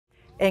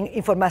en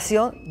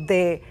información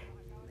de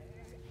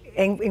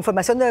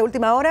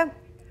última hora.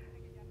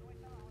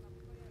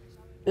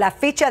 La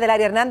ficha de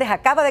Larry Hernández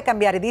acaba de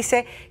cambiar y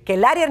dice que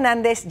Larry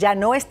Hernández ya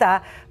no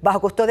está bajo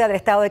custodia del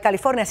estado de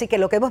California, así que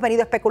lo que hemos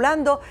venido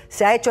especulando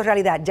se ha hecho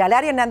realidad. Ya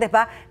Larry Hernández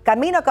va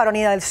camino a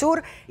Carolina del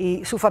Sur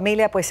y su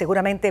familia pues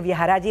seguramente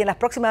viajará allí en las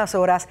próximas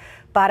horas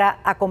para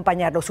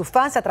acompañarlo. Sus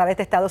fans a través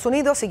de Estados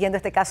Unidos siguiendo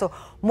este caso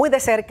muy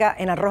de cerca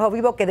en el Rojo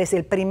Vivo, que desde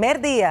el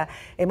primer día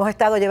hemos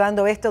estado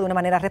llevando esto de una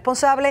manera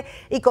responsable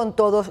y con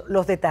todos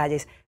los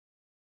detalles.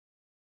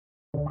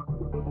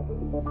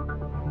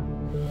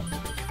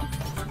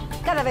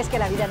 Cada vez que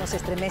la vida nos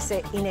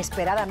estremece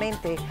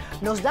inesperadamente,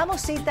 nos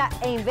damos cita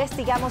e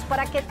investigamos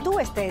para que tú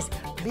estés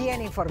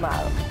bien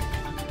informado.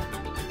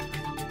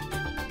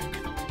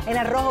 En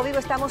el Rojo Vivo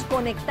estamos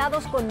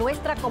conectados con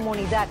nuestra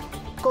comunidad,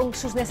 con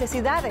sus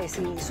necesidades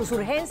y sus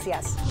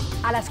urgencias.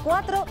 A las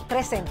 4,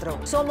 3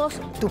 Centro.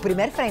 Somos tu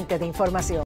primer frente de información.